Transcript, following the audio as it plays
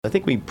I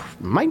think we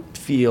might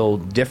feel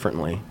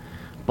differently.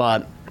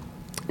 But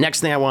next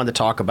thing I wanted to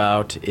talk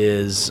about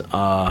is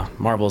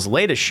Marvel's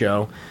latest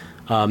show,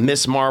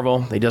 Ms. Marvel.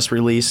 They just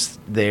released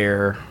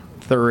their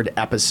third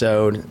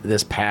episode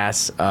this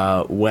past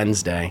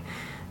Wednesday.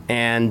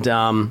 And,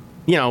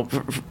 you know,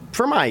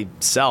 for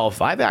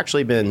myself, I've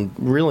actually been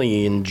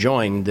really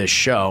enjoying this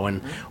show.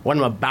 And what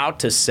I'm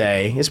about to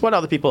say is what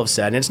other people have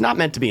said. And it's not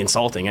meant to be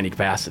insulting in any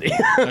capacity.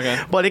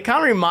 Okay. But it kind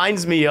of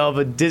reminds me of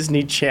a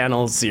Disney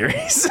Channel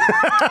series.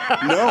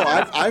 No,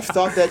 I've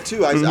thought that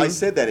too. I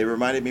said that. It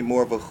reminded me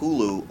more of a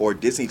Hulu or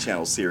Disney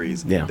Channel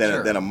series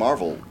than a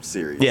Marvel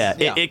series. Yeah,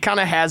 it kind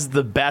of has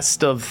the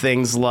best of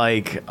things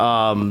like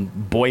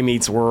Boy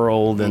Meets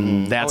World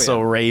and That's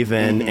So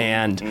Raven.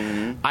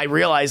 And I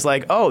realized,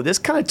 like, oh, this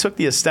kind of took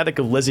the aesthetic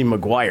of Lizzie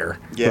McGuire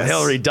with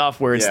Hilary Duff,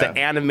 where it's the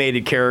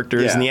animated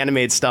characters and the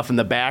animated stuff in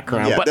the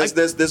background. Yeah, but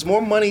there's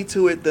more money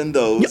to it than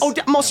those. Oh,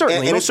 most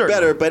certainly. And it's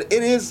better, but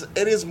it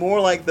is more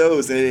like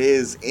those than it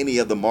is any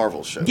of the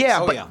Marvel shows.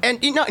 Yeah,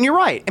 and you know, and you're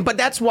right. But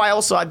that's why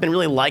also I've been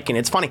really liking it.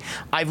 It's funny.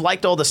 I've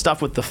liked all the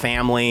stuff with the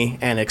family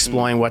and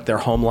exploring what their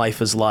home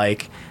life is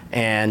like.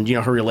 And, you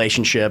know, her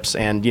relationships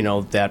and, you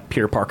know, that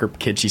Peter Parker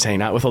kid she's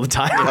hanging out with all the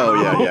time. Oh,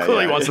 yeah.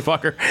 Clearly wants to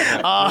fuck her.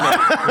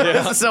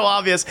 This is so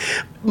obvious.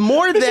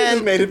 More than...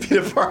 Just made it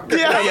Peter Parker.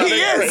 Yeah, he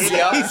is.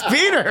 He's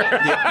Peter.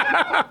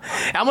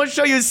 I'm going to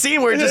show you a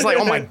scene where it's just like,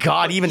 oh, my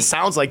God, he even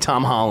sounds like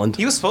Tom Holland.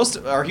 He was supposed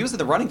to, or he was in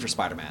the running for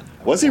Spider-Man.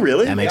 Was he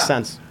really? That makes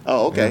sense.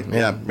 Oh, okay.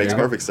 Yeah, makes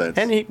perfect sense.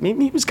 And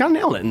he was kind of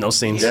nailing it in those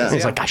scenes. Yeah.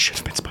 He's like, I should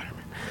have been Spider-Man.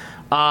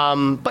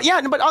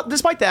 But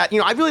despite that, you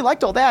know, I really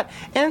liked all that.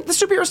 And the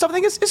superhero stuff, I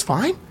think, is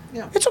fine.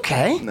 Yeah. It's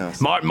okay. No.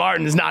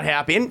 Martin is not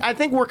happy. And I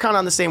think we're kind of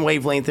on the same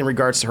wavelength in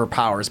regards to her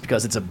powers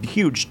because it's a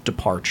huge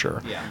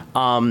departure. Yeah.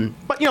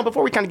 But, you know,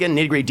 before we kind of get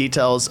into nitty-gritty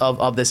details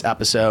of this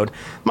episode,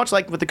 much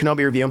like with the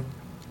Kenobi review,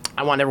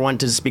 I want everyone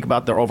to speak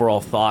about their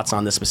overall thoughts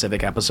on this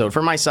specific episode.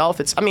 For myself,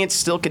 it's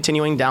still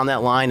continuing down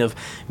that line of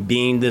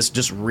being this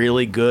just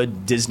really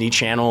good Disney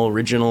Channel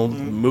original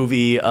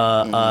movie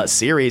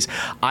series.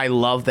 I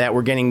love that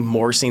we're getting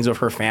more scenes of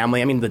her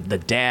family. I mean, the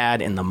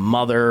dad and the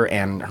mother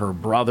and her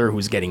brother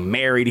who's getting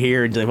married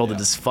here and dealing with all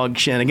the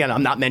dysfunction. Again,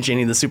 I'm not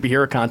mentioning the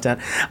superhero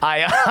content.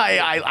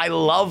 I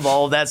love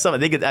all of that stuff. I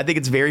think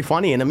it's very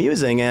funny and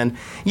amusing. And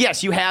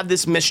yes, you have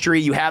this mystery.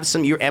 You have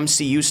some your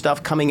MCU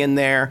stuff coming in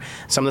there.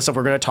 Some of the stuff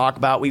we're going to talk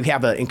about. We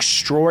have an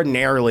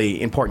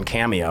extraordinarily important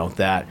cameo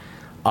that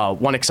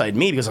one excited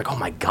me because, like, oh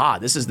my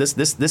God,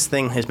 this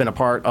thing has been a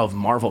part of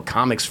Marvel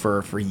Comics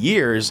for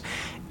years,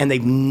 and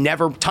they've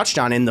never touched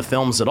on it in the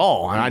films at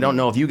all. And I don't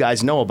know if you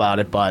guys know about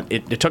it, but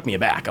it took me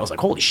aback. I was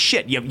like, holy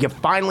shit, you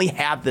finally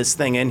have this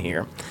thing in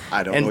here.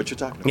 I don't know what you're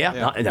talking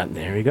about. Yeah,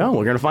 there you go.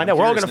 We're gonna find out.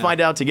 We're all gonna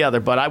find out together.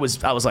 But I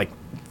was like,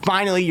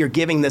 finally, you're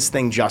giving this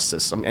thing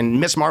justice. And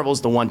Ms. Marvel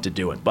is the one to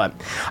do it. But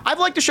I've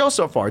liked the show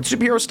so far. The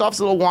superhero stuff's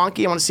a little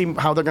wonky. I want to see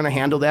how they're going to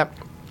handle that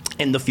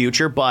in the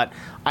future. But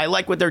I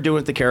like what they're doing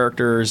with the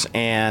characters,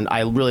 and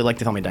I really like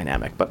the family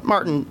dynamic. But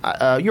Martin,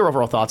 your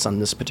overall thoughts on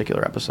this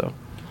particular episode?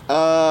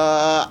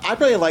 I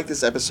really like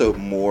this episode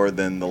more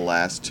than the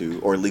last two,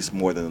 or at least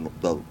more than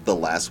the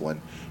last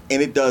one.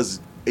 And it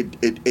does...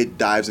 It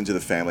dives into the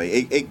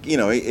family.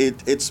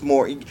 It's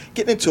more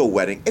getting into a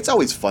wedding. It's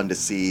always fun to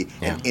see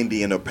an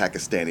Indian or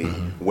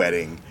Pakistani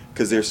wedding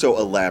because they're so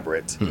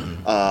elaborate.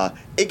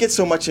 It gets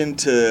so much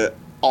into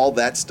all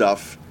that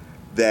stuff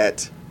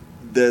that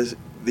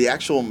the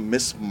actual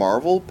Ms.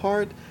 Marvel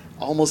part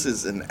almost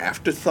is an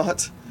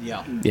afterthought.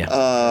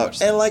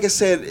 And like I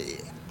said,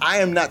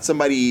 I'm not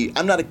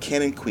a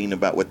canon queen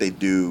about what they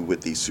do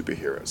with these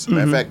superheroes.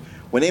 Matter of fact,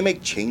 when they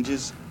make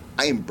changes,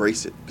 I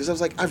embrace it because I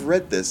was like, I've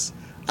read this.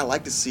 I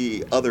like to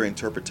see other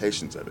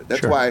interpretations of it.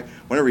 That's why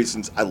one of the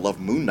reasons I love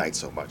Moon Knight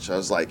so much. I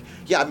was like,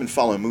 I've been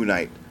following Moon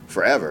Knight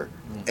forever,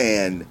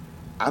 and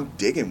I'm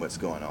digging what's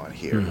going on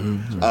here.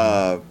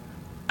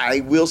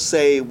 I will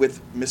say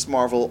with Ms.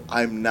 Marvel,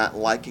 I'm not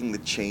liking the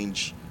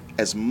change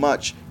as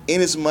much,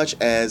 in as much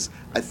as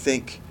I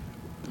think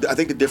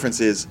the difference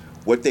is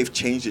what they've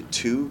changed it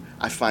to,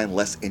 I find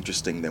less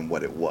interesting than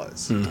what it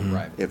was.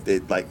 Right. If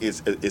it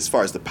as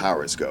far as the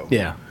powers go.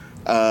 Yeah.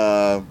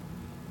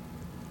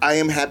 I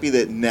am happy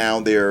that now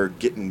they're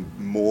getting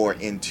more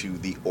into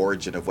the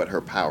origin of what her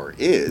power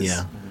is.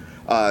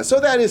 Yeah. So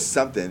that is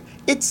something.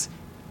 It's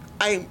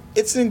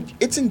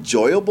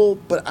enjoyable,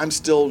 but I'm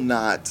still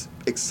not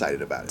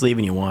excited about it. It's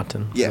leaving you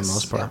wanting for the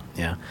most part.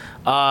 Yeah.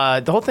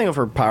 The whole thing of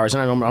her powers,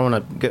 and I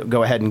want to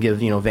go ahead and give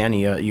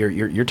Vanny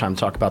your time to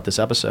talk about this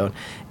episode.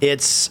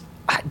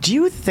 Do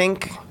you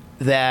think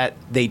that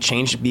they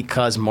changed it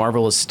because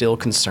Marvel is still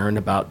concerned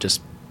about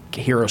just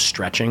hero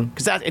stretching?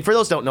 Because for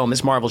those who don't know,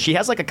 Ms. Marvel, she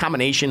has like a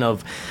combination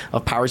of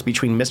powers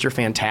between Mr.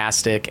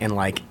 Fantastic and,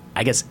 like,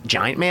 I guess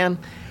Giant Man,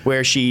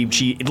 where she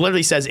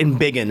literally says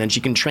embiggen, and she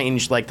can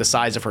change like the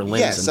size of her limbs.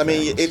 Yes, I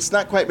mean, it's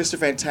not quite Mr.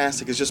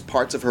 Fantastic. It's just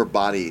parts of her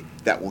body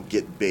that will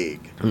get big.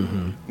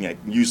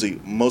 Usually,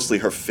 mostly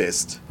her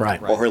fist,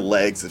 or her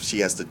legs if she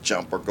has to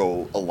jump or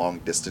go a long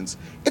distance.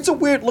 It's a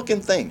weird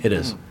looking thing. It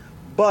is.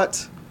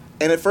 But,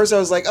 and at first I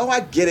was like, oh, I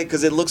get it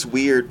because it looks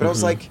weird. But I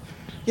was like,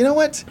 you know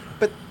what?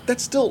 But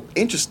that's still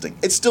interesting.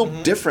 It's still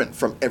different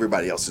from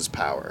everybody else's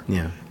power.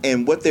 Yeah.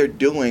 And what they're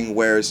doing,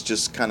 where it's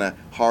just kind of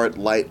hard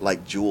light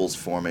like jewels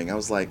forming, I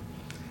was like,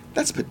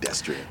 that's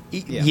pedestrian.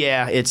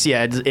 Yeah,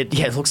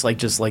 it looks like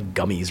just like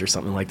gummies or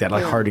something like that,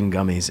 like Yeah. hardened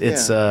gummies.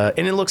 It's Yeah.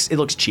 and it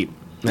looks cheap.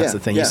 That's the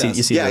thing. Yeah,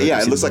 You see.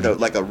 it looks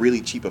like a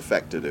really cheap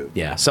effect to do.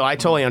 Yeah, so I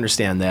totally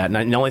understand that.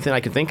 And the only thing I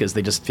can think is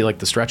they just feel like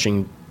the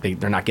stretching,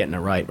 they're not getting it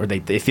right, or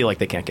they feel like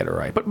they can't get it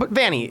right. But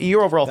Vanny,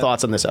 your overall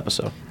thoughts on this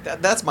episode?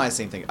 That's my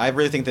same thing. I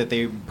really think that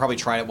they probably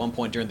tried at one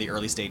point during the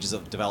early stages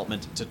of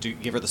development to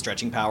give her the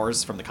stretching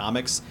powers from the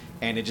comics,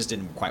 and it just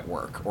didn't quite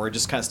work. Or it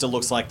just kind of still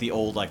looks like the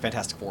old like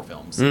Fantastic Four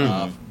films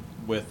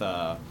with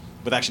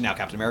actually now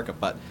Captain America.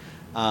 But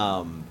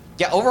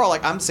yeah, overall,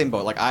 like I'm the same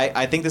boat. Like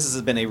I think this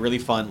has been a really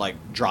fun like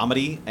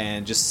dramedy,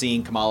 and just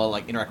seeing Kamala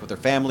like interact with her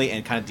family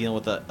and kind of dealing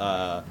with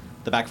the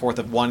back and forth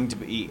of wanting to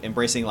be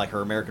embracing like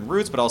her American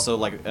roots, but also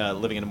like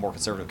living in a more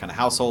conservative kind of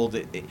household.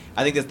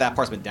 I think that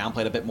part's been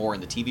downplayed a bit more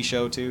in the TV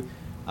show too.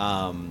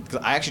 Because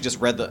I actually just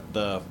read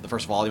the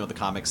first volume of the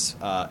comics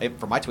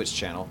for my Twitch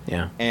channel.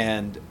 Yeah.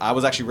 And I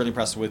was actually really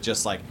impressed with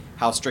just like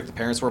how strict the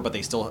parents were, but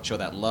they still show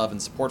that love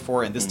and support for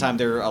her. And this time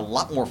they're a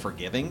lot more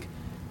forgiving.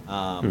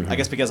 I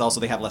guess because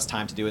also they have less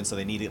time to do it, and so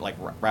they need to like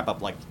wrap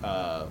up like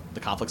the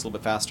conflicts a little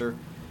bit faster.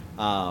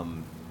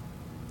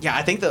 Yeah,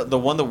 I think the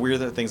one of the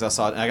weirder things I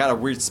saw, and I got a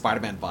weird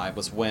Spider-Man vibe,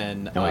 was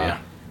when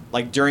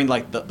like during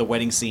like the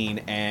wedding scene,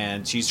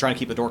 and she's trying to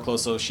keep the door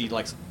closed, so she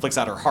like flicks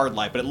out her hard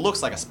light, but it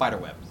looks like a spider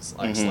web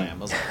like slam.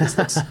 I was like, this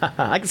looks,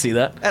 I can see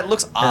that. it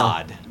looks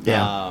odd.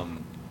 Yeah.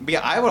 But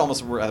yeah, I would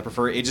almost rather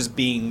prefer it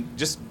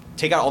just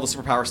take out all the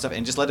superpower stuff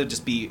and just let it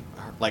just be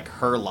like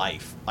her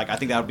life. Like I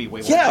think that would be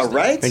way more interesting.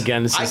 Right.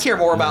 Again, I care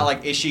more about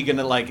like is she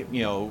gonna like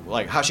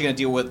like how's she gonna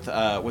deal with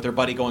her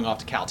buddy going off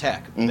to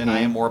Caltech than I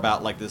am more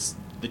about like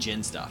the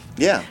Jin stuff.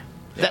 Yeah.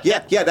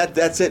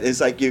 That's it.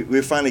 It's like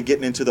we're finally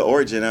getting into the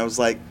origin. I was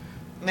like,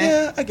 Meh.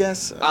 yeah, I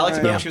guess. I like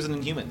to know Yeah. she was an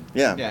Inhuman.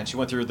 Yeah. Yeah, and she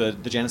went through the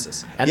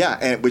Genesis.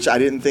 And which I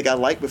didn't think I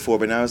liked before,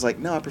 but now I was like,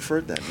 no, I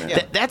preferred that. Man.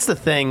 Yeah. That's the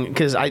thing,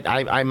 because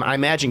I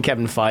imagine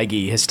Kevin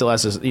Feige still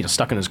has his,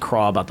 stuck in his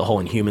craw about the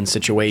whole Inhuman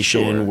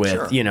situation Sure, with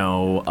sure.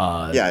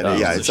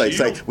 It's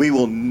like we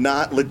will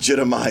not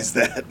legitimize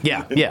that.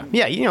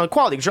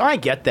 Quality control. I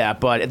get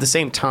that, but at the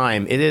same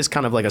time, it is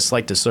kind of like a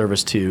slight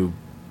disservice to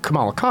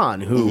Kamala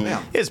Khan, who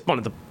is one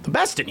of the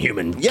best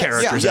Inhuman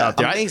characters out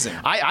there. Amazing.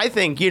 I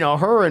think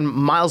her and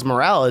Miles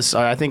Morales,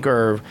 I think,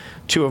 are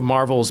two of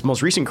Marvel's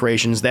most recent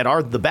creations that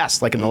are the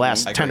best, like in the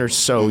last 10 or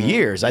so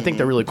years. I think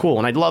they're really cool,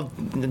 and I love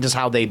just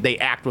how they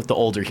act with the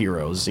older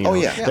heroes.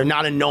 They're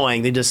not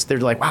annoying. They're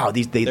like, wow,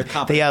 they're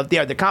competent.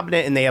 They're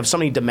competent, and they have so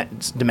many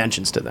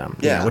dimensions to them.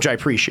 Which I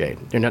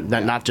appreciate. They're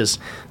not just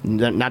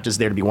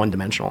there to be one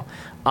dimensional.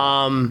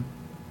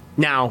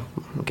 Now,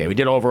 okay, we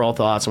did overall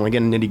thoughts, and we're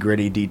getting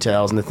nitty-gritty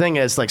details. And the thing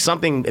is, like,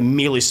 something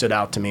immediately stood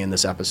out to me in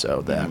this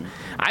episode that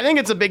I think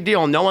it's a big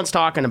deal, and no one's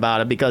talking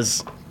about it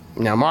because,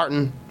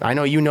 Martin, I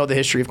know you know the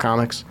history of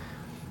comics.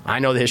 I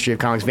know the history of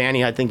comics.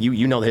 Vanny, I think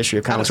you know the history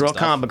of comics. We're all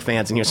comic book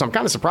fans in here, so I'm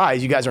kind of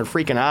surprised you guys aren't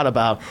freaking out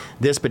about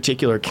this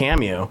particular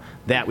cameo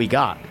that we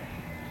got.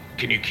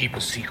 Can you keep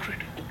a secret?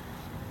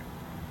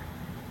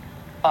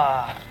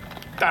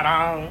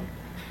 Ta-da!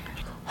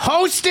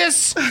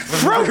 Hostess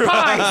fruit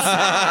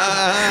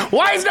pies.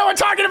 Why is no one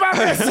talking about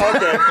this? Okay, all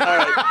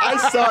right.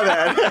 I saw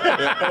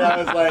that, and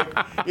I was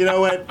like, you know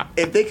what?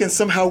 If they can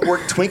somehow work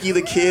Twinkie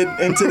the Kid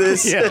into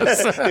this,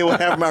 they will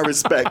have my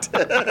respect.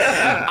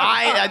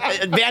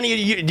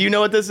 Vanny, do you know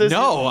what this is?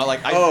 No,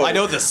 I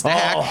know the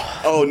snack.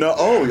 Oh no!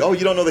 Oh,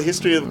 you don't know the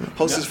history of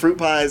Hostess fruit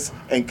pies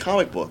and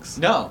comic books?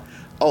 No.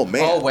 Oh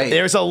man! Oh wait.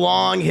 There's a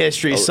long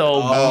history.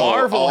 So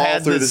Marvel all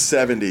had through this, the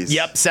 70s.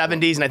 Yep,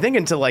 70s, and I think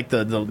into like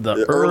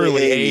the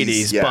early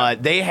 80s. yeah.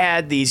 But they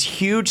had these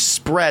huge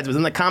spreads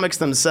within the comics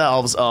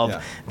themselves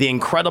of the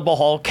Incredible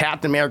Hulk,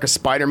 Captain America,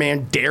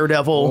 Spider-Man,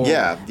 Daredevil.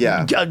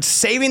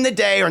 Saving the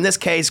day, or in this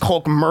case,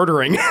 Hulk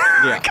murdering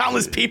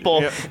countless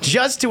people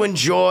just to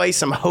enjoy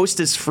some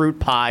Hostess fruit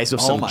pies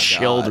with some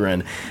children.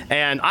 God.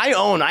 And I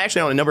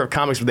actually own a number of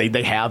comics where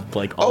they have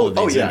like all of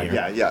these in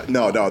here.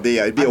 No,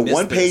 it'd be a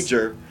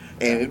one-pager.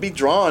 And it'd be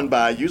drawn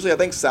by usually, I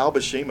think, Sal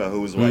Buscema, who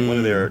was like one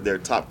of their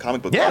top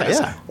comic book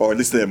artists, or at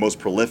least their most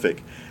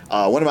prolific.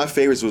 One of my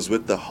favorites was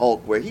with the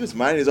Hulk, where he was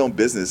minding his own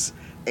business,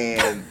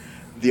 and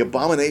the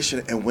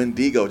Abomination and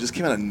Wendigo just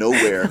came out of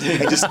nowhere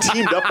and just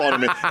teamed up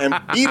on him and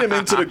beat him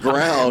into the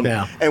ground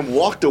and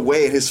walked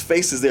away, and his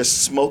face is there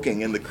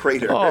smoking in the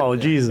crater. Oh,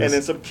 Jesus. And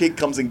then some kid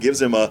comes and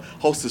gives him a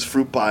Hostess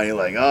fruit pie, and you're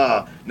like,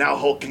 now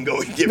Hulk can go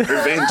and get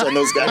revenge on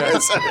those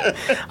guys.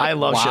 I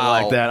love shit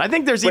like that. I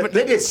think there's But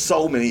they did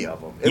so many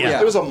of them.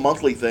 It was a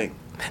monthly thing.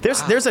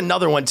 There's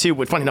another one too.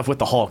 Funny enough, with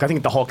the Hulk, I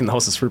think the Hulk and the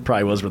Hostess Fruit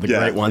Pie were the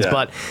great ones. Yeah.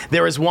 But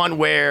there is one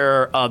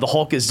where the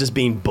Hulk is just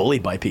being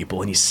bullied by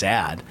people and he's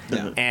sad,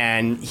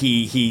 and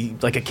he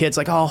like a kid's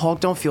like, "Oh, Hulk,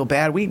 don't feel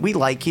bad. We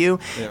like you."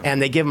 Yeah.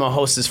 And they give him a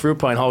Hostess Fruit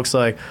Pie, and Hulk's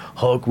like,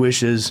 "Hulk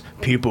wishes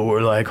people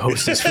were like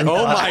Hostess Fruit Pie."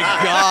 Oh my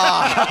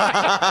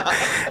god!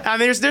 I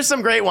mean, there's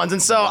some great ones,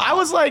 and so I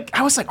was like,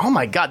 "Oh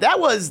my god, that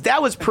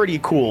was pretty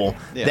cool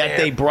that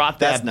they brought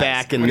that That's nice.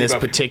 back in What do you this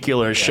about-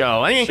 particular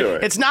show." I mean, Sure.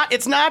 it's not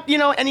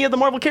any of the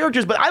Marvel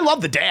characters, but I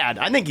love the dad.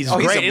 I think he's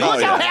he's great. a- And look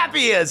oh, how yeah. happy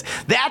he is.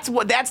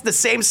 That's the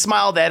same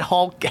smile that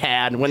Hulk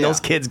had when those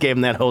kids gave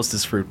him that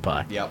Hostess Fruit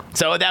Pie. Yep.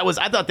 So I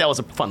thought that was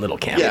a fun little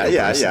cameo.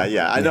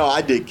 Yeah. I know.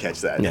 I did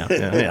catch that.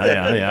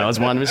 Yeah. I was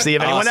wanting to see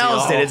if anyone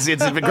else did.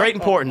 It's of great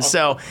importance.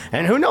 So,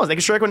 and who knows? They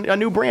could strike a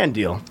new brand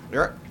deal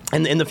You're-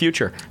 in the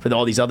future for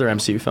all these other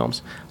MCU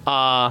films.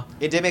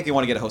 It did make me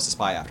want to get a Hostess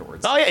Pie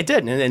afterwards. Oh yeah, it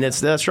did, and it's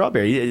the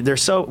strawberry. They're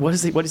so what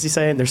is he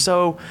saying? They're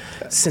so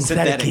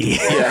synthetic-y.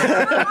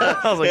 I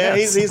was like, Yeah,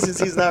 yes.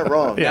 he's not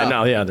wrong.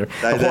 they're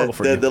horrible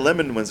for you. The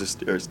lemon ones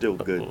are still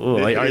good.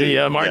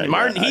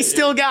 Martin, he's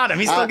still got him.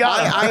 He's still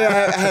got him. I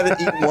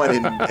haven't eaten one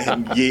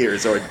in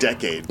years or a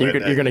decade.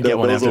 You're gonna get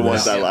one Those after are the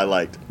ones this. I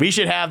liked. We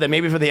should have that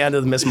maybe for the end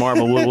of the Miss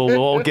Marvel.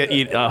 We'll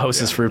eat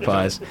Hostess fruit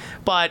pies.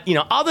 But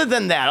other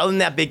than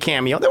that big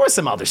cameo, there was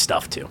some other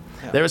stuff too.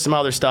 There was some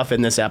other stuff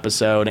in this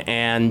episode,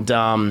 and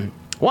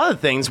one of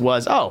the things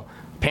was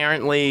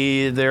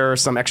apparently there are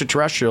some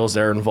extraterrestrials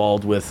that are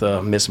involved with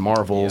Miss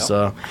Marvel's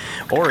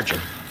origin.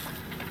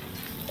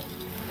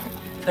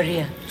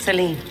 Faria,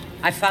 Celine,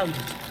 I found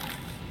it.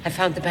 I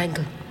found the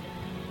bangle.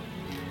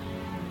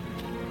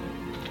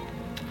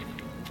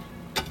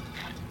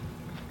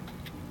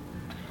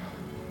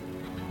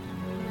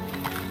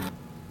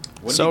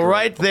 So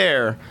right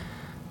there,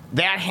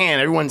 that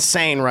hand everyone's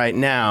saying right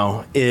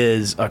now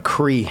is a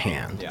Kree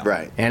hand. Yeah.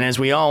 Right. And as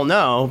we all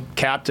know,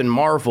 Captain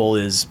Marvel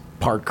is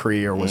part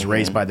Kree or was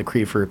raised by the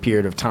Kree for a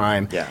period of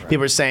time. Yeah, right.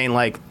 People are saying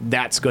like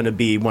that's going to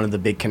be one of the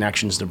big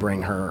connections to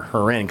bring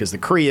her in because the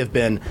Kree have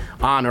been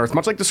on Earth,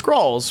 much like the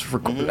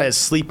Skrulls, as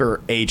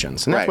sleeper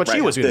agents, and that's what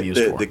she was going to be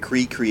used for. The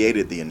Kree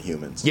created the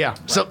Inhumans. Yeah.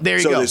 So there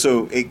you go.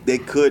 So they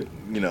could,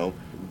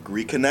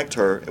 reconnect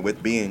her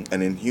with being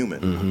an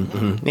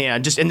Inhuman. Yeah,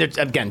 just Kevin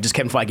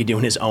Feige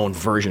doing his own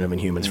version of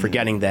Inhumans,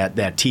 forgetting that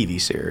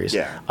TV series.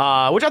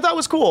 Yeah. Which I thought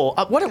was cool.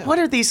 What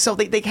are these? So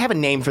they have a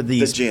name for The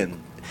these.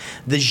 Jinn.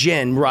 The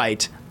Jinn,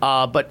 right?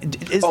 But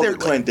is there the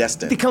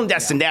clandestine. The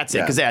clandestine, that's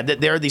it. Because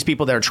there are these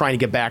people that are trying to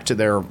get back to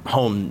their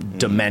home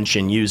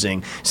dimension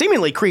using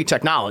seemingly Kree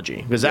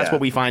technology. Because that's Yeah.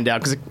 what we find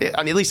out. Because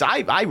at least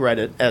I read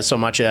it as so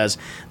much as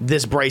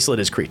this bracelet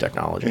is Kree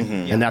technology,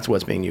 and that's what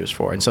it's being used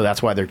for. And so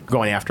that's why they're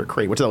going after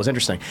Kree, which I thought was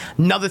interesting.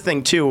 Another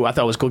thing too, I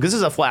thought was cool because this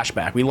is a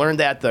flashback. We learned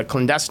that the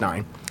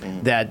clandestine,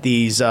 that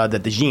the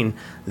Jinn,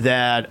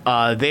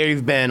 that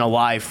they've been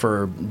alive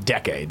for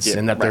decades, Yeah,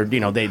 and that right.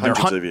 they're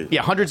Hundreds of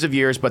years. hundreds of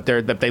years, but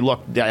they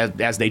look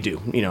as they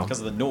do, Because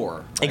of the Nor.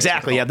 right?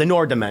 Exactly, yeah, the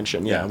Nord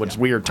dimension, which is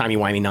weird,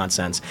 timey-wimey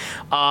nonsense.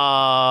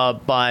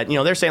 But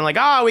they're saying like,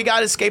 we got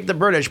to escape the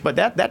British, but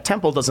that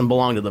temple doesn't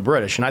belong to the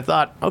British. And I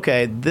thought,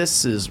 okay,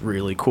 this is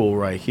really cool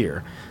right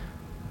here.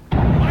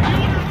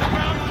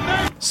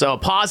 So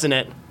pausing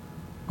it,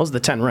 those are the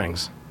 10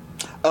 rings.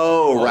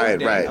 Oh, right.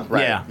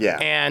 Yeah.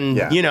 And,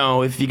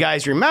 Yeah. if you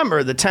guys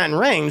remember, the 10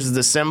 Rings is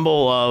the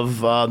symbol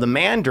of the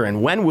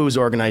Mandarin, Wenwu's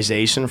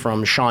organization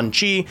from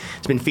Shang-Chi.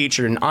 It's been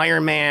featured in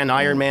Iron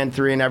Man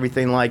 3, and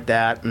everything like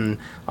that. And,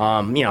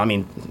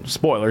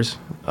 spoilers,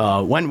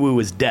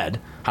 Wenwu is dead.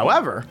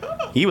 However,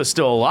 he was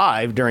still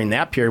alive during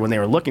that period when they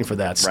were looking for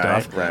that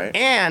stuff. Right.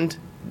 And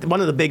one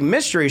of the big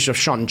mysteries of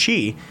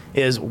Shang-Chi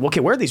is,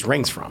 okay, where are these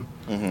rings from?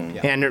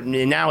 And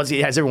now it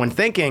has everyone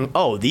thinking,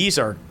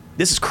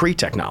 this is Kree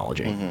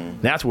technology.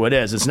 That's what it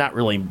is. It's not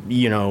really,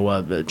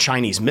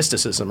 Chinese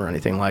mysticism or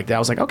anything like that. I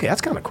was like, okay,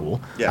 that's kind of cool.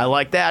 Yeah. I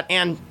like that.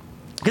 And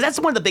because that's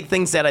one of the big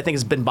things that I think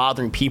has been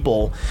bothering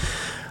people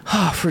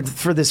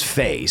for this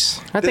phase.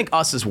 I think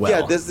us as well.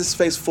 Yeah, this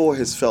Phase 4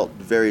 has felt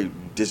very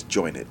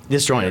disjointed.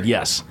 Disjointed,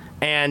 yes.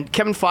 And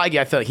Kevin Feige,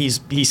 I felt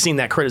he's seen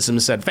that criticism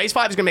and said Phase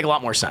 5 is going to make a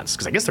lot more sense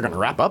because I guess they're going to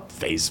wrap up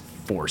Phase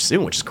 4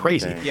 soon, which is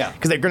crazy. Okay. Yeah.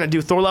 Because they're going to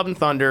do Thor: Love and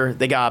Thunder.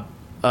 They got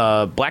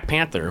Black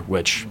Panther,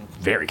 which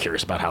very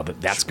curious about how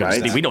that's going to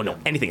Right. be. We don't know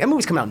anything. That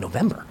movie's coming out in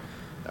November.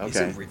 Is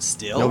Okay. it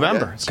still?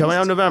 November. yeah. It's coming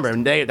out in November.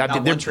 And they're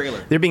one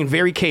trailer. They're being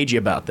very cagey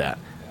about that,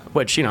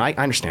 which, I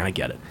understand. I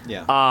get it.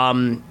 Yeah.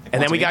 And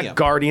then we got Quantumania.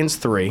 Guardians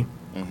 3.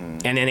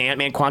 And then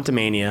Ant-Man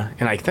Quantumania,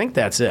 and I think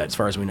that's it as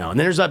far as we know. And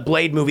then there's that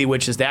Blade movie,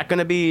 which is that going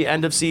to be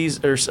end of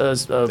season or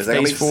that gonna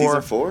be Phase 4?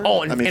 season 4?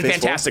 Oh, and Phase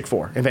Fantastic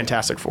 4. And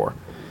Fantastic 4.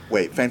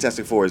 Wait,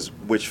 Fantastic Four is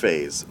which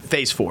phase?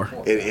 Phase 4.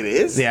 It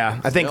is?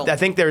 Yeah, I Still.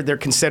 think they're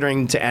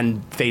considering to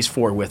end Phase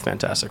 4 with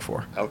Fantastic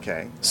 4.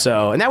 Okay.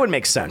 So, and that would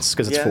make sense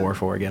because it's Yeah.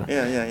 4 again.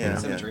 Yeah.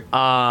 Symmetry.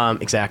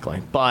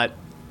 Exactly. But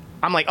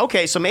I'm like,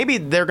 okay, so maybe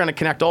they're going to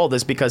connect all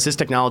this because his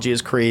technology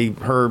is Kree,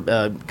 her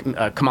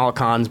Kamala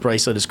Khan's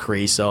bracelet is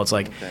Kree, so it's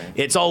like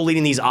it's all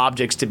leading these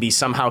objects to be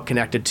somehow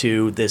connected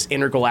to this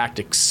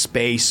intergalactic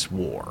space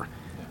war.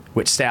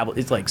 which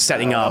it's like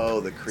setting up. Oh,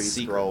 the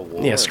Kree Skrull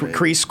War. Yeah, maybe.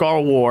 Kree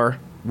Skrull War,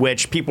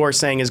 which people are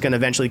saying is going to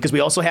eventually, because we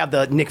also have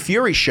the Nick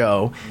Fury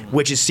show,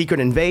 which is Secret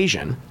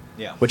Invasion,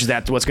 Yeah. which is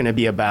what's going to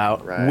be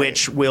about, Right.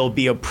 which will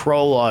be a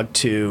prologue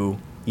to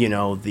the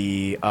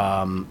the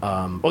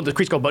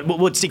Kree Skrull, but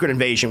with Secret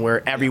Invasion,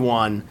 where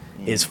everyone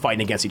is fighting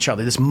against each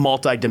other. This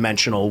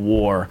multi-dimensional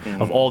war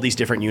of all these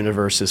different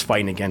universes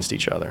fighting against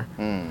each other.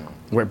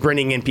 We're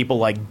bringing in people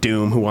like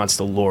Doom, who wants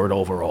to lord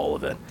over all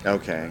of it.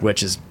 Okay.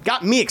 Which has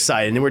got me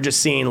excited, and we're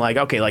just seeing like,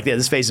 okay, like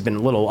this phase has been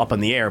a little up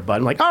in the air, but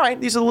I'm like, all right,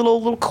 these are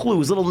little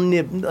clues, little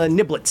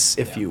niblets,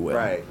 if you will.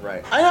 Right.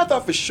 I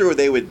thought for sure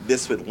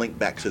this would link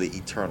back to the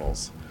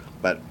Eternals,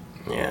 but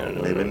Yeah,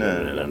 maybe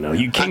not. no.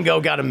 You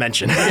Kingo got to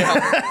mention.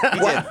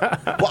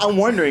 Well, I'm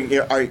wondering,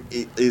 are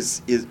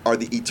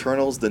the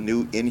Eternals the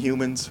new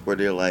Inhumans, where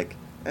they're like,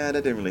 that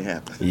didn't really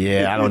happen?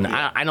 Yeah, I don't.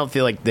 I don't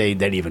feel like they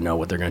even know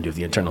what they're going to do with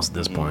the Eternals at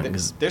this point.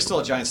 'Cause There's still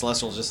a giant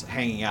celestial just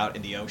hanging out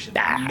in the ocean.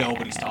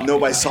 Nobody's talking.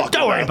 Nobody's about it. talking.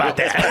 don't worry about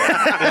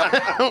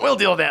that. We'll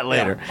deal with that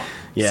later.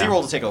 Yeah.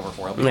 SeaWorld will take over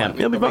for it. Yeah,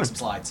 it'll be Make fun. some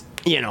slides.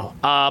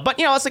 But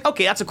it's like,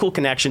 okay, that's a cool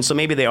connection. So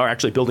maybe they are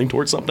actually building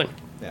towards something.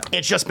 Yeah.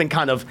 It's just been been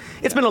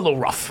a little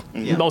rough.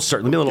 Most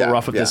certainly been a little Yeah,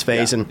 rough with this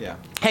phase. yeah, And yeah.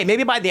 hey,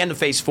 maybe by the end of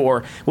phase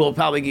 4,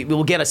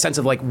 we'll get a sense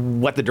of like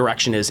what the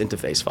direction is into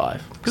phase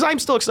 5. Because I'm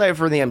still excited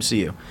for the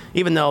MCU,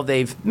 even though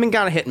they've been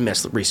kind of hit and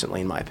miss recently,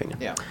 in my opinion.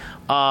 Yeah.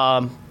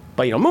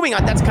 But moving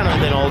on, that's kind of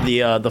been all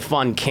the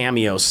fun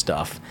cameo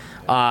stuff.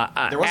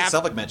 There was a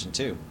Selvig mention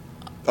too.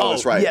 Oh,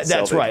 that's right. Yeah,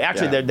 that's Selvig, right.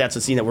 Actually, yeah. that's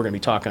a scene that we're going to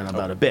be talking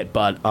about a bit.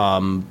 But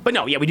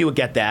no, yeah, we do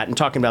get that and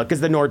talking about because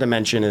the Nord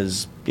dimension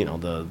is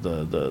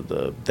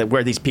the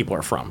where these people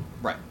are from.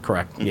 Right.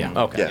 Correct. Yeah.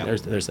 Okay. Yeah.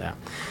 There's that.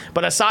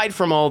 But aside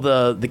from all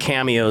the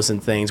cameos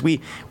and things, we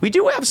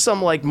do have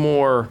some like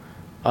more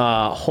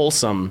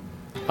wholesome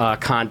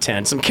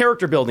content, some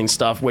character building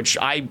stuff, which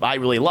I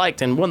really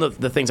liked. And one of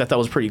the things I thought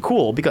was pretty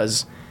cool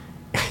because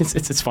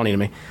it's funny to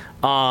me.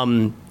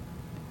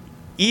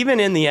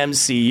 Even in the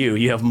MCU,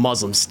 you have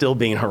Muslims still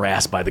being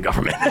harassed by the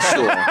government.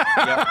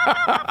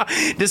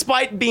 Sure.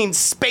 Despite being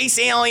space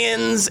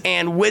aliens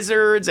and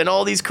wizards and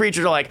all these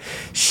creatures are like,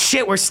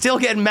 shit, we're still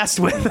getting messed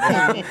with. But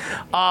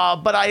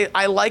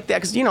I like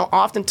that because,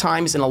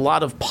 oftentimes in a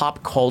lot of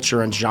pop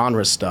culture and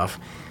genre stuff,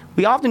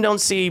 we often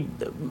don't see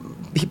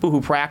people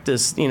who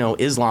practice,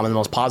 Islam in the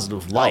most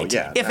positive light.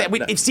 yeah.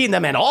 We've seen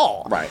them at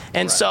all. Right,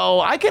 And right. so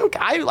I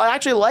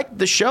actually like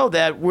the show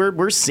that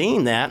we're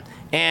seeing that.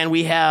 And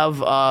we have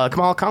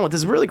Kamala Khan with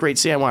this really great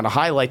scene I wanted to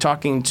highlight,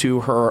 talking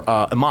to her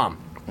imam,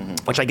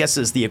 which I guess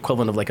is the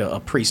equivalent of like a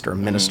priest or a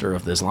minister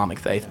of the Islamic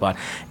faith.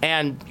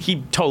 And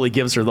he totally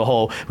gives her the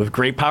whole, with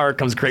great power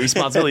comes great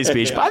responsibility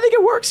speech. But I think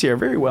it works here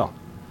very well.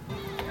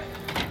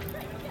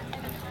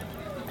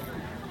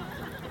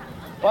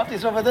 What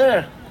is over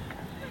there?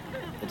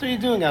 What are you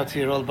doing out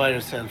here all by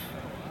yourself?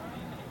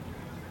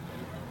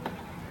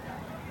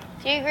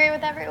 Do you agree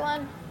with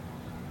everyone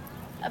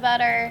about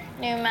our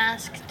new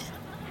masked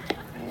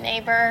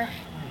neighbor?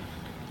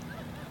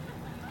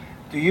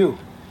 Do you?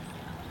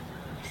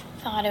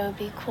 Thought it would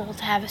be cool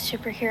to have a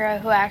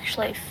superhero who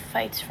actually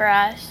fights for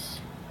us.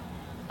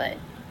 But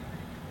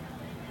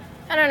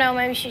I don't know,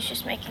 maybe she's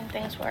just making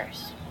things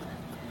worse.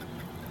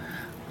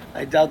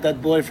 I doubt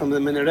that boy from the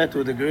minaret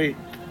would agree.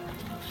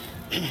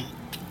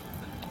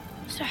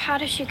 So how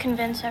does she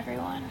convince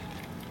everyone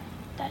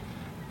that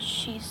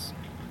she's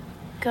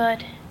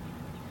good?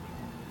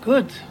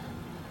 Good.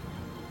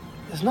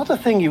 It's not a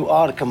thing you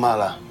are,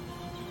 Kamala.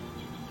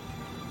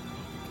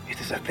 It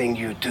is a thing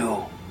you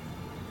do.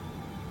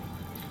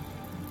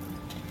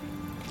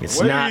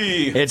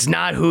 It's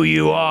not who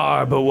you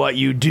are, but what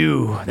you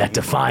do that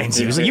defines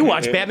you. So you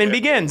watch Batman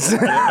Begins.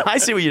 I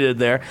see what you did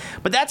there.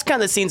 But that's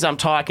kind of the scenes I'm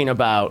talking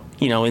about,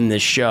 in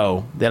this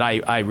show that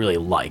I really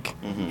like.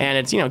 And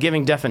it's,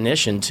 giving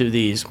definition to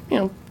these,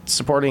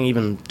 supporting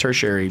even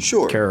tertiary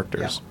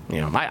characters.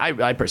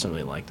 I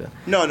personally liked it.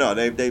 No,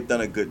 they've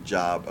done a good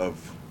job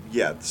of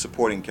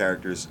supporting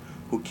characters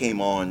who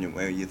came on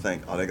where you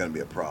think, oh, they're going to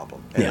be a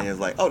problem. And then it's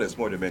like, oh, there's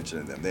more dimension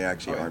in them. They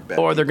actually aren't bad.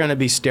 Or they're going to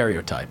be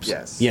stereotypes.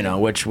 Yes.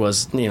 Which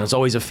was, it's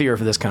always a fear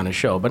for this kind of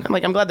show. But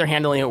I'm glad they're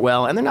handling it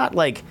well. And they're not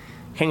like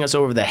hang us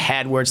over the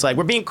head where it's like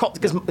we're being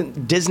because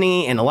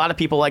Disney and a lot of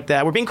people like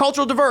that, we're being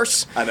cultural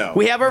diverse. I know.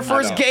 We have our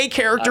first gay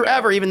character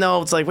ever, even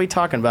though it's like, what are you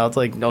talking about? It's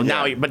like, no,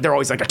 now, but they're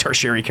always like a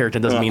tertiary character,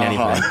 doesn't mean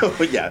anything.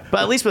 But yeah.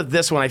 But at least with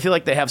this one, I feel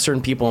like they have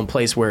certain people in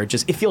place where it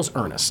feels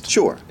earnest.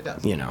 Sure. It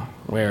does.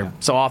 Where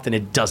so often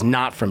it does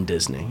not from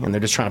Disney, and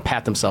they're just trying to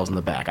pat themselves in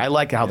the back. I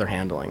like how they're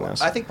handling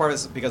this. I think part of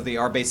it is because they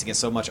are basing it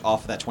so much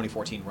off of that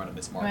 2014 run of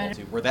Miss Marvel,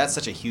 too, where that's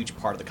such a huge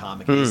part of the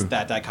comic, is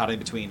that dichotomy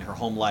between her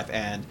home life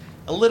and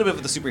a little bit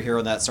of the superhero,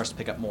 and that starts to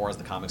pick up more as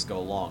the comics go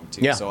along,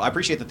 too. Yeah. So I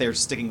appreciate that they're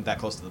sticking that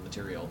close to the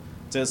material.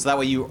 So that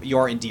way you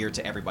are endeared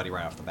to everybody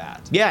right off the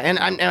bat. Yeah, and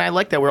I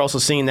like that we're also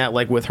seeing that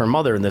like with her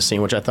mother in this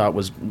scene, which I thought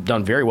was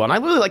done very well. And I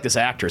really like this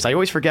actress. I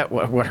always forget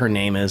what her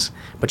name is,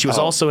 but she was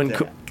also in.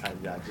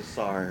 I just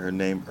saw her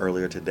name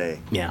earlier today.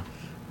 Yeah.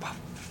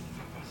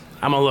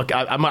 I'm gonna look.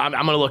 I'm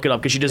gonna look it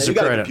up because she deserves you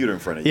got a credit. computer in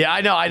front of you. Yeah,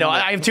 I know.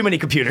 I have too many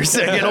computers.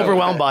 I get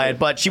overwhelmed by it.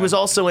 But she was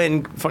also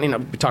in. Funny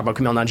enough, we talk about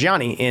Kumail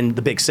Nanjiani in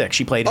The Big Sick.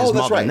 She played his Oh,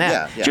 that's mother in right.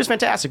 that. Yeah. She was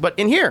fantastic. But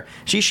in here,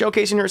 she's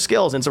showcasing her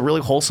skills, and it's a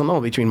really wholesome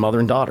moment between mother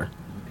and daughter.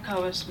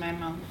 Covers my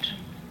mountain.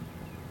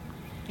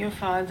 Your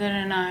father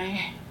and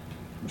I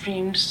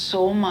dreamed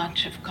so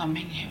much of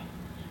coming here.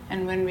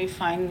 And when we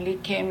finally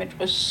came, it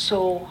was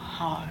so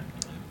hard.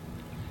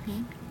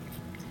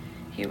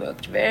 He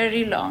worked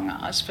very long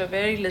hours for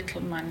very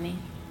little money.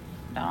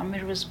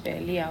 Amir was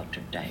barely out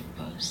of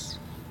diapers.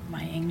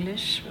 My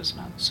English was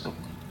not so good.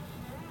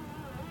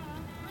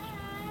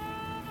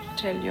 I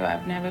tell you,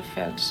 I've never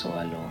felt so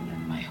alone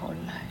in my whole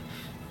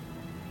life.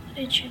 What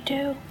did you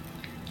do?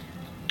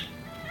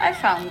 I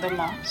found the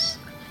mosque.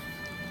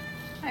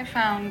 I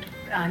found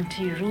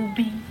Auntie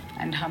Ruby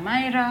and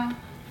Humaira.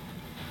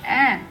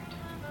 And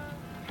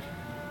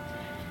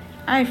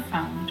I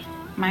found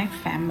my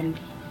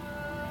family.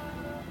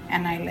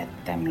 And I let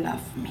them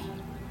love me.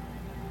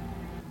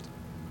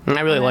 And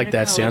I really like that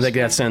America scene. I was think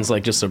that great. sends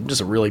like just a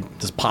really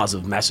just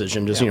positive message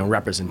and just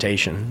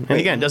representation. And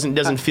again,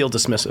 doesn't feel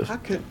dismissive. How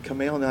could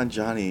Kumail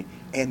Nanjiani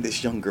and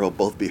this young girl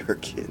both be her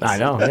kids? I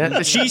know.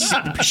 Yeah, she's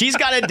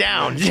got it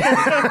down.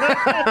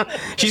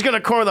 She's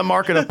gonna corner the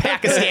market of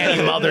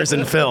Pakistani mothers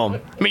in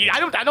film. I mean, I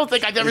don't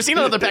think I've ever seen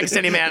another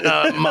Pakistani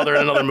mother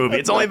in another movie.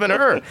 It's only been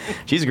her.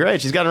 She's great.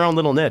 She's got her own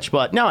little niche.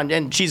 But no,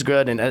 and she's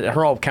good. And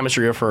her whole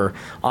chemistry of her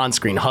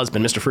on-screen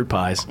husband, Mr. Fruit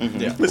Pies.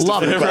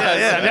 Love it.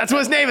 Yeah, that's what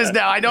his name is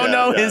now. I don't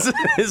know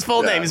his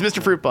full name. He's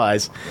Mr. Fruit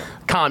Pies.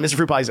 Khan, Mr.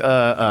 Fruit Pies,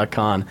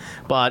 Khan.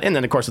 But and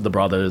then of course with the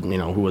brother,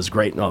 who was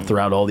great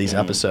throughout all these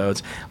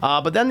episodes.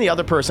 But then the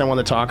other person I want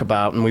to talk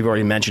about, and we've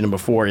already mentioned him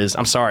before, is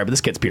I'm sorry, but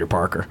this kid's Peter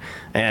Parker,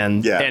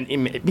 and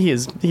he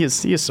is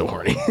so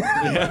horny.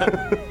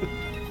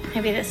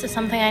 Maybe this is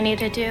something I need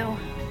to do.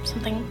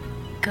 Something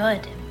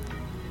good.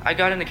 I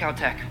got into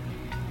Caltech.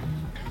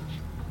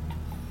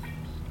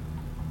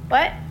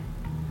 What?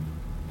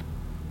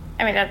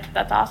 I mean,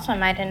 that's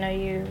awesome. I didn't know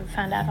you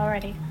found out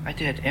already. I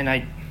did, and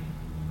I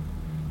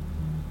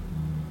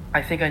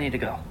think I need to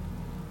go.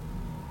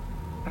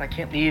 But I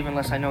can't leave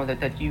unless I know that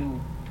that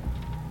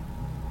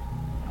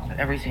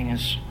everything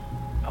is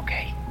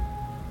okay.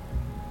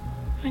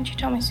 Why didn't you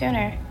tell me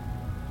sooner?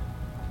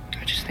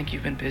 I just think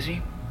you've been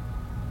busy.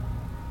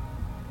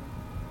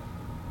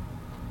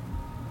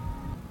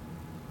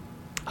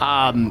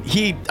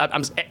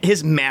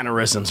 His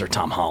mannerisms are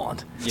Tom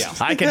Holland. Yeah.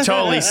 I can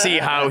totally see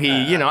how he,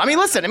 I mean,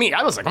 listen,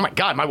 I was like, oh my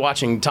God, am I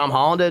watching Tom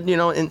Holland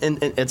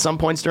at some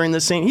points during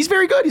this scene? He's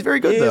very good. He's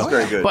very good, though. He's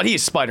very good. But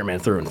he's Spider-Man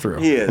through and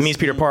through. He is. I mean, he's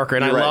Peter Parker,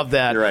 and You're I right. love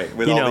that. You're right.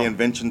 With all the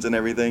inventions and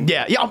everything.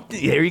 Yeah.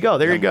 There you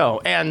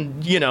go.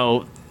 And,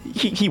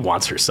 he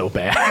wants her so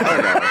bad.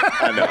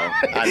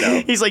 I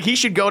know. He's like, he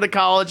should go to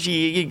college.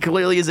 He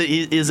clearly is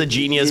a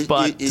genius,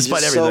 but you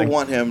despite just everything. so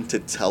want him to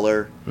tell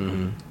her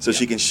so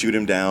she can shoot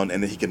him down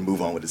and then he can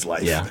move on with his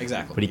life. Yeah,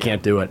 Exactly. But he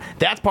can't do it.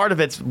 That's part of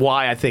it's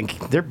why I think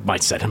they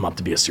might set him up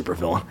to be a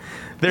supervillain.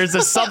 There's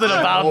just something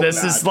about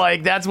this. It's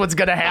like that's what's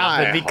gonna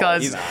happen I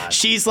because hope not.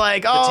 she's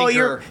like, oh,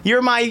 Tinker.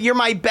 you're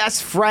my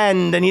best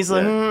friend, and he's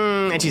like,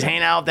 and she's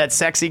hanging out with that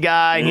sexy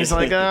guy, and he's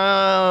like,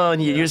 oh,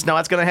 and you just know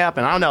that's gonna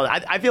happen. I don't know.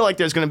 I feel like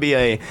there's gonna be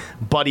a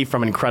Buddy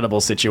from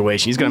Incredible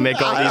situation. He's gonna make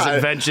all these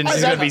inventions.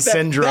 He's gonna be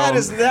Syndrome.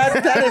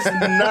 That is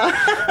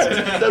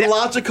not the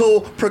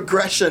logical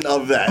progression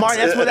of that.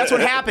 Martin, that's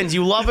what happens.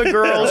 You love a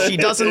girl, she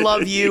doesn't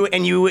love you,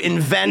 and you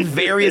invent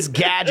various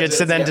gadgets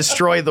to then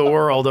destroy the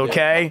world,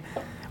 okay?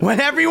 When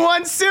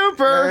everyone's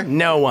super,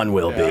 no one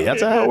will be.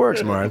 That's how it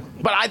works, Martin.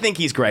 But I think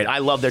he's great. I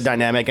love their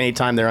dynamic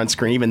anytime they're on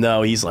screen, even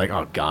though he's like,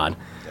 oh, God.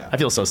 I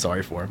feel so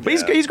sorry for him. But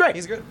he's great.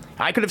 He's good.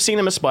 I could have seen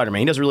him as Spider-Man.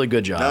 He does a really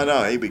good job.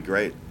 No, he'd be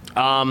great.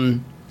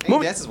 And he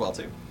dances well,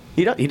 too.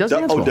 He does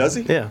dance well. Does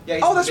he? Yeah.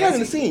 Yeah, Oh, that's right, in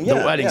the scene. Yeah,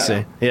 The wedding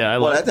scene. Yeah, I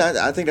love it.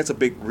 I think that's a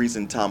big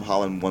reason Tom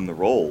Holland won the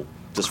role,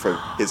 just for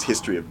his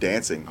history of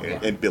dancing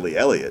and Billy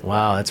Elliot.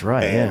 Wow, that's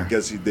right, And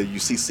because you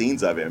see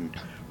scenes of him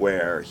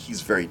where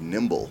he's very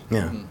nimble.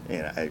 Yeah.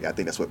 And I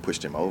think that's what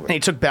pushed him over. And he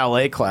took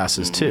ballet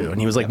classes too, and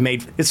he was like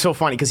made. It's so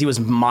funny because he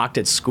was mocked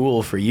at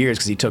school for years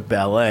because he took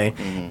ballet,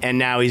 and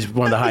now he's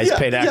one of the highest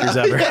paid actors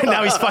ever.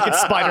 Now he's fucking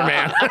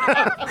Spider-Man.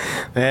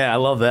 Yeah, I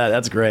love that.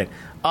 That's great.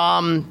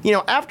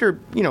 After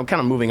kind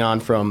of moving on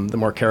from the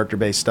more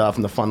character-based stuff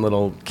and the fun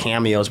little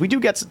cameos, we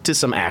do get to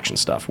some action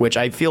stuff, which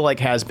I feel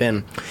like has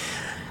been.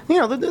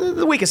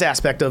 The weakest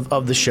aspect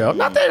of the show.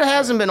 Not that it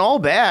hasn't been all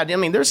bad. I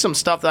mean, there's some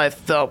stuff that I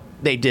felt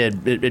they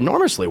did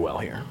enormously well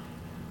here.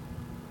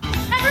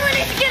 Everyone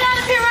needs to get out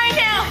of here right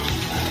now!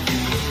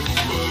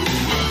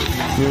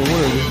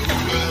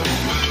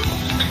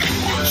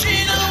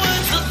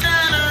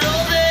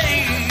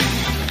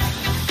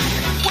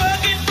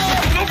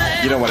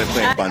 You know why they're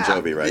playing Bon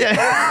Jovi, right?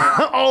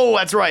 Yeah. Oh,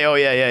 that's right. Oh,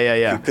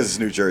 yeah. Because it's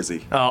New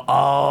Jersey.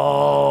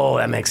 Oh,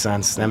 that makes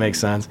sense.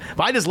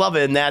 But I just love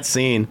it in that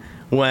scene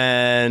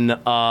when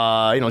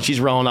she's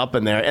rolling up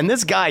in there, and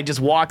this guy just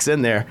walks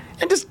in there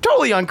and just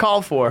totally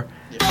uncalled for.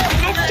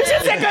 Just hits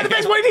That's that kind of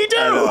face. What did he do?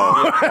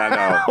 I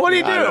know. What did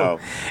he do? I know.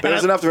 But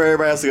there's enough for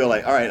everybody else to go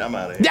like, all right, I'm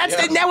out of here.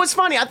 And that was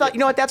funny. I thought, you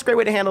know what, that's a great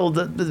way to handle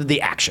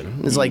the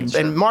action. It's like,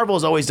 and Marvel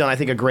has always done, I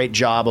think, a great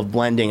job of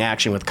blending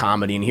action with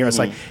comedy. And here it's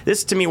like,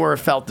 this to me where it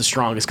felt the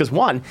strongest. Because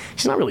one,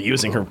 she's not really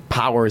using her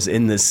powers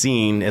in this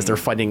scene as they're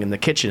fighting in the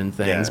kitchen and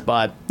things. Yeah.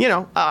 But, you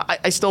know,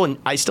 I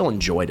still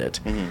enjoyed it.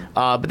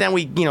 But then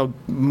we, you know,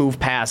 move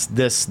past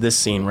this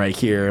scene right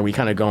here, and we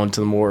kind of go into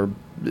the more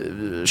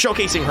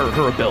showcasing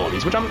her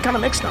abilities, which I'm kind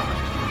of mixed on.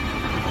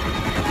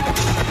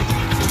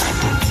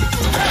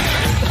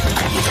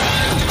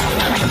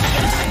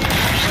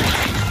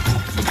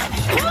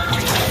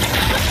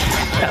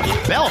 That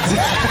belt.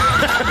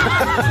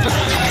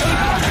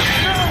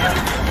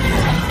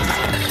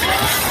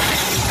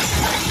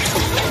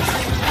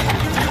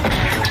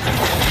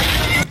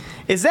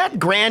 Is that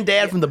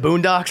Granddad from the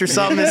Boondocks or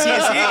something? Is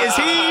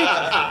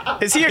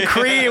he a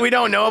Kree and we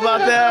don't know about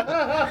that?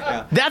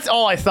 Yeah. That's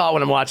all I thought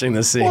when I'm watching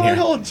this scene. Well, here.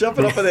 that whole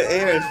jumping up in the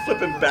air and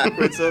flipping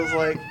backwards, I was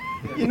like,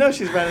 you know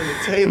she's running the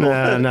table.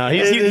 No.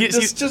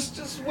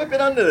 Just whip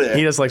it under there.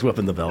 He just likes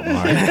whipping the belt.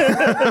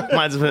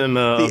 Reminds of him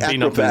the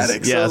beating up his...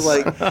 acrobatics. Yes. So I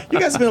was like, you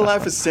guys have been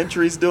alive for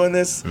centuries doing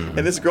this, and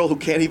this girl who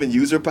can't even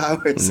use her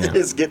powers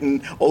is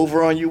getting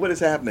over on you. What is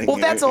happening? Well,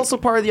 here? that's also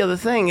part of the other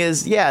thing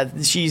is, yeah,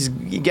 she's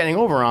getting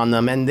over on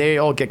them, and they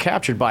all get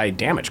captured by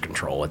damage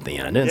control at the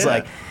end. And it's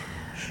like...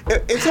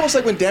 It's almost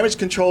like when Damage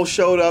Control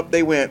showed up,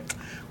 they went,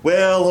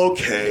 well,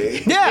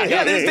 okay.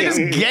 Yeah, they just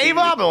gave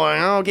up.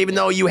 Okay, even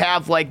though you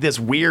have like this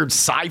weird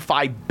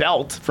sci-fi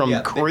belt from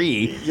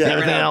Kree and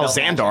everything else,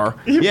 Xandar.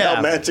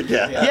 Belt magic,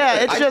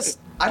 it's just...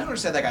 I don't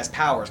understand that guy's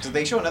powers, because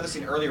they show another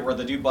scene earlier where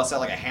the dude busts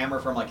out like a hammer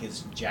from like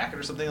his jacket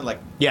or something. Like,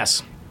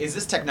 yes. Is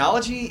this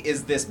technology?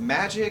 Is this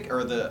magic?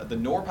 Or the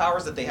Nor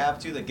powers that they have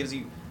too that gives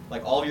you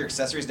like all of your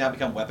accessories now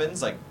become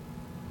weapons? Like,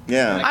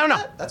 yeah. I don't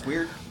know. That's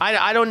weird.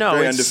 I don't know.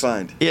 Very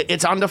undefined.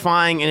 It's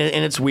undefined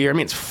and it's weird. I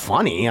mean, it's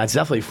funny. It's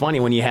definitely funny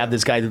when you have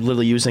this guy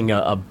literally using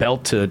a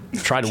belt to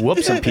try to whoop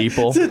some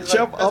people. To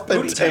jump up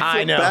and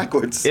flip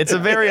backwards. It's a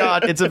very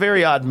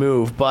odd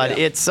move, but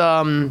it's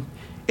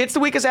the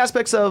weakest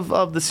aspects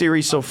of the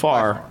series so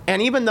far.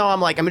 And even though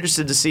I'm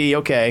interested to see,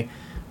 okay,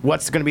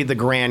 what's going to be the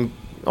grand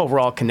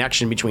overall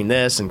connection between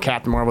this and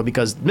Captain Marvel,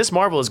 because Miss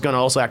Marvel is going to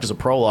also act as a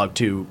prologue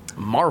to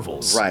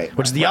Marvels,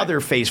 which is the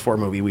other Phase 4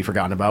 movie we've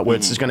forgotten about,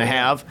 which is going to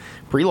have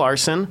Brie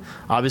Larson,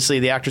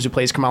 obviously the actress who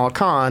plays Kamala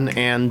Khan,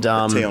 and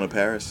Teyonah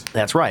Parris.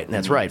 That's right,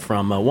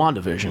 from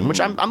WandaVision, which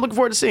I'm looking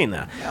forward to seeing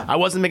that. Yeah. I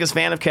wasn't the biggest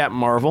fan of Captain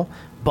Marvel,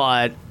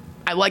 but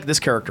I like this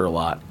character a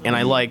lot, and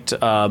I liked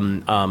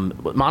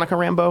Monica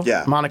Rambeau.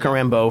 Yeah. Monica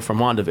Rambeau from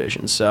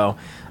WandaVision, so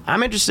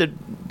I'm interested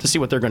to see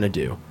what they're going to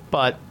do.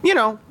 But, you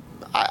know,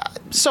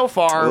 so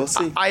far, we'll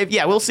see.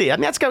 We'll see. I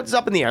mean, that's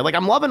up in the air. Like,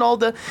 I'm loving all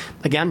the,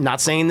 again, not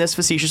saying this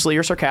facetiously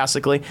or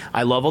sarcastically,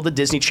 I love all the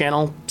Disney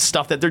Channel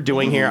stuff that they're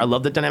doing here. I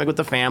love the dynamic with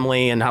the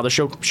family and how they're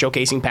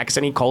showcasing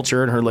Pakistani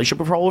culture and her relationship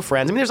with her old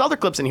friends. I mean, there's other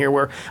clips in here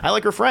where I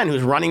like her friend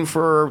who's running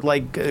for,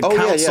 like,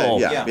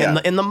 council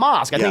in the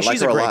mosque. I think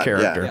she's a great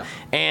character. Yeah.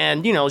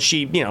 And, you know,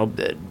 so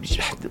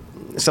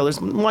there's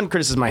one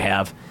criticism I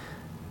have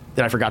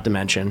that I forgot to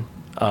mention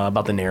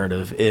about the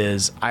narrative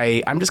is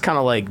I'm just kind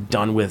of, like,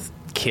 done with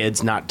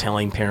kids not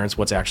telling parents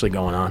what's actually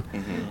going on.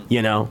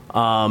 You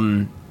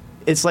know,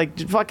 it's like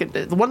fucking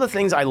one of the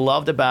things I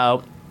loved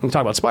about, we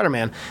talk about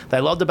Spider-Man, that I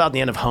loved about the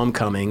end of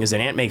Homecoming is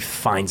that Aunt May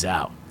finds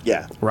out.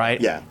 Yeah.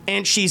 Right? Yeah.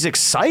 And she's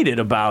excited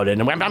about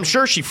it. And I'm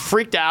sure she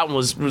freaked out and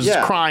was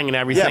crying and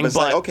everything. Yeah, but it's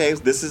like, okay,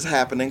 this is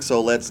happening,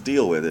 so let's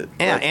deal with it.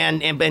 Yeah,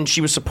 and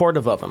she was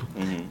supportive of him.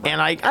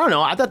 And I don't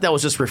know, I thought that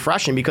was just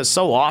refreshing because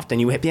so often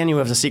you have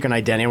a secret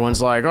identity.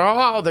 Everyone's like,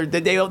 oh,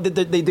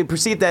 they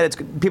perceive that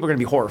people are going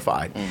to be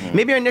horrified.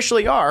 Maybe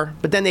initially are,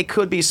 but then they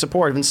could be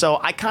supportive. And so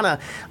I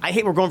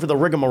hate we're going for the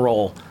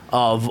rigmarole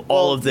of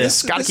all of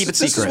this. Got to keep it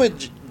secret. This is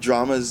what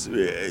dramas,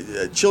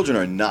 children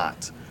are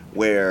not.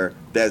 Where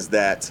there's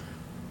that,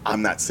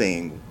 I'm not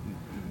saying,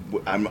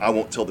 I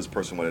won't tell this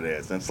person what it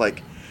is. And it's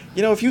like,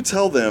 you know, if you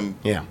tell them,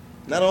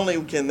 not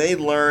only can they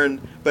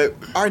learn, but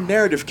our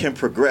narrative can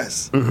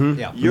progress.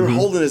 You're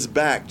holding us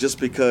back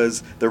just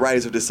because the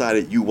writers have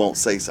decided you won't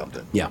say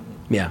something. Yeah.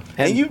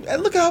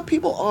 And look how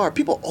people are.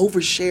 People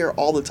overshare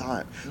all the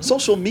time.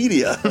 Social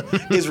media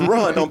is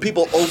run on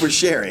people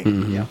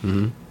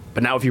oversharing.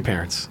 But not with your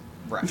parents.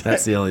 Right.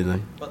 That's the only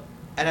thing.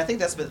 And I think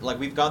that's been, like,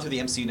 we've gone through the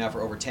MCU now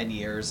for over 10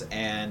 years,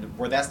 and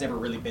where that's never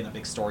really been a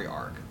big story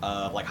arc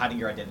of, like, hiding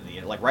your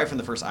identity. Like, right from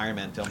the first Iron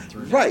Man film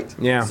through now. Right.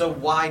 Yeah. So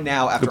why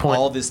now, after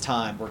all this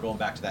time, we're going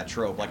back to that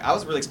trope? Like, I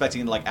was really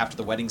expecting, like, after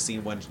the wedding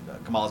scene when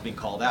Kamala's being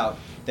called out,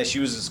 that she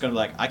was just going to be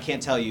like, I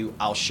can't tell you,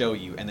 I'll show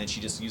you. And then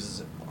she just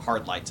uses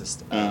hard light to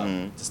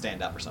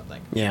stand up or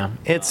something. Yeah,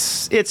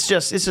 it's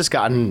just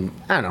gotten,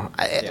 I don't know.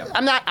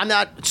 I'm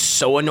not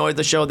so annoyed with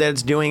the show that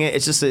it's doing it.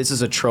 It's just this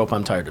is a trope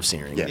I'm tired of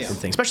seeing. Yes. And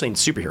things, especially in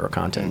superhero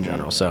content in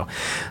general. So,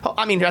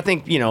 I mean, I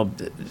think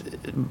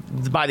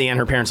by the end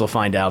her parents will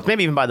find out.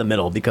 Maybe even by the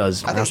middle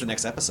because I think it's the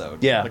next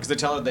episode. Yeah. Because they're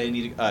telling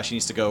her she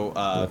needs to go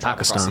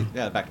Pakistan.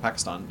 back to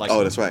Pakistan. Like,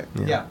 Oh, that's right.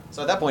 Yeah.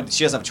 So at that point,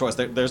 she doesn't have a choice.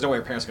 There's no way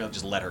her parents are going to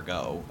just let her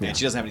go, and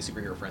she doesn't have any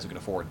superhero friends who can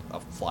afford a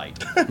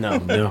flight. No,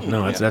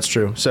 that's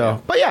true.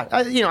 So, but yeah,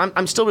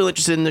 I'm still really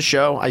interested in the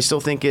show. I still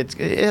think it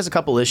has a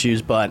couple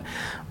issues, but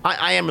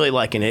I am really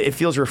liking it. It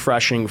feels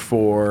refreshing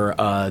for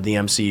the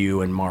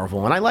MCU and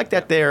Marvel, and I like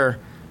that they're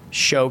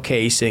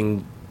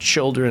showcasing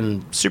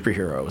children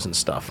superheroes and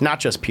stuff, not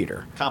just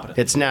Peter. Competent.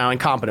 It's now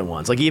incompetent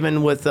ones. Like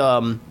even with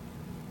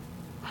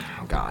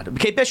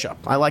Kate Bishop.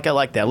 I like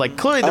that. Like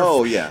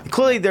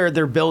clearly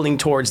they're building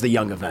towards the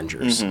Young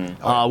Avengers.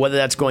 Whether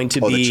that's going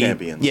to be the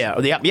champions.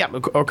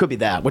 Or it could be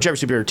that, whichever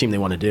superhero team they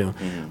want to do.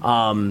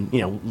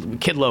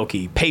 Kid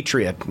Loki,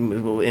 Patriot,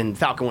 and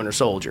Falcon Winter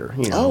Soldier.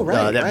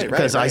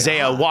 Because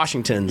Isaiah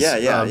Washington's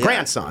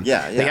grandson.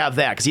 They have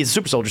that because he's a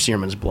super soldier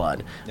serum in his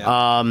blood.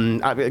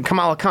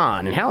 Kamala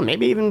Khan and hell,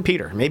 maybe even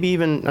Peter. Maybe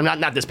even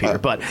not this Peter,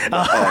 but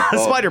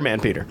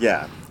Spider-Man Peter.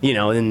 Yeah.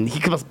 And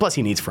plus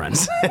he needs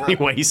friends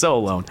anyway. He's so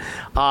alone.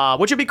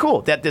 Which would be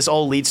cool that this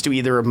all leads to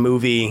either a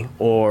movie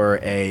or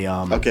a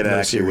that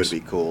actually series.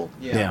 would be cool.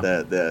 Yeah.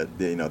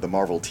 The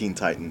Marvel Teen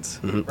Titans.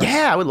 Right.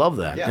 Yeah, I would love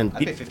that. Yeah, I'd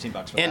pay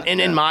 $15 for that. And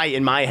in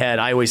my head,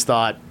 I always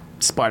thought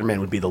Spider-Man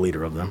would be the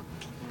leader of them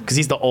because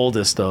he's the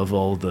oldest of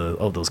all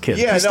those kids.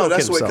 Yeah, He's still a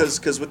that's kid what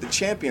himself. because with the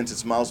champions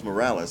it's Miles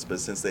Morales,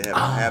 but since they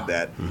haven't had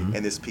that, and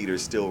this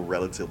Peter's still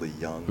relatively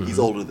young, he's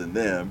older than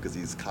them because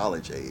he's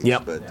college age.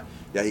 Yep.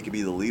 But he could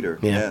be the leader.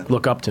 Yeah,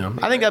 look up to him.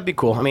 I think that'd be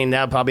cool. I mean,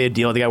 that'd probably be a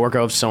deal. They got to work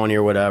out with Sony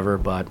or whatever.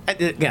 But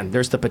again,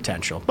 there's the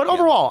potential. But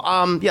overall,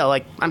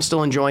 I'm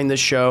still enjoying this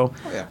show.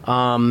 Oh, yeah.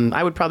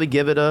 I would probably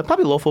give it a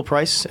low full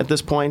price at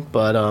this point.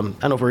 But I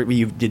don't know if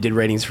you did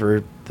ratings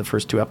for the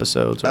first 2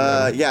 episodes. Or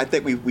I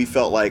think we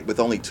felt like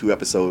with only 2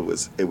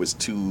 episodes, it was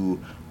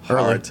too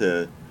hard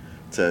to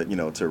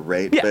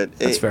rate. Yeah, but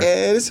that's fair.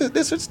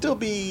 This would still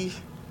be.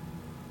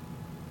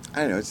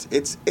 I don't know.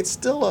 It's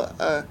still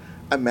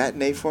a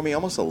matinee for me,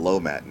 almost a low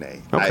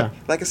matinee. Okay.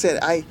 Like I said,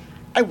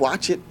 I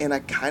watch it and I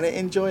kind of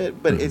enjoy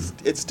it, but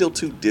it's still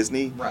too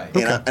Disney, right?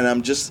 And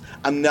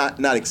I'm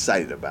not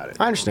excited about it.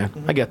 I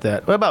understand. I get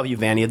that. What about you,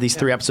 Vanny? Of these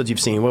 3 episodes you've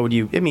seen, what would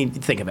you? I mean,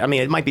 think of it. I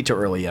mean, it might be too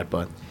early yet,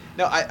 but.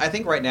 No, I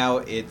think right now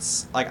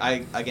it's like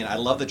I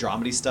love the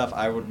dramedy stuff.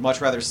 I would much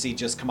rather see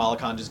just Kamala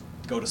Khan just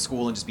go to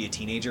school and just be a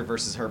teenager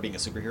versus her being a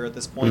superhero at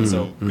this point.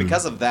 So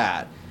because of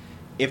that,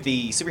 if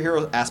the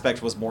superhero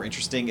aspect was more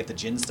interesting, if the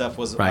Jinn stuff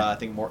was I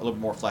think a little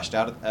more fleshed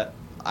out,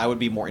 I would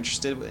be more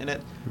interested in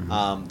it.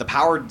 The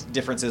power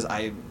difference is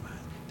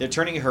they're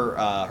turning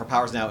her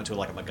powers now into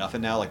like a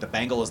MacGuffin now. Like the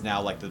bangle is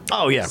now like the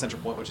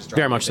central point, which is driving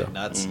very much me a bit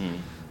nuts.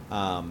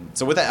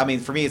 So with that, I mean,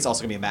 for me, it's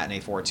also gonna be a matinee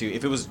for it too.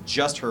 If it was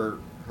just her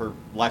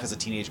life as a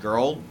teenage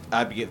girl,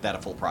 I'd give that a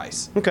full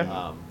price. Okay.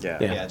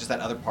 Just that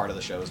other part of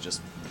the show is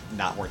just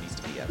not where it needs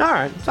to be yet. All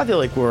right. So I feel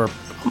like we're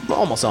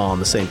almost all on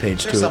the same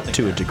page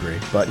to a degree.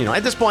 But,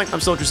 at this point, I'm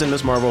still interested in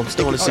Miss Marvel.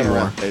 Still want to see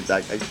more.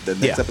 The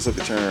next episode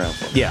could turn around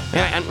for me. Yeah.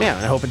 And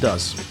I hope it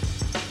does.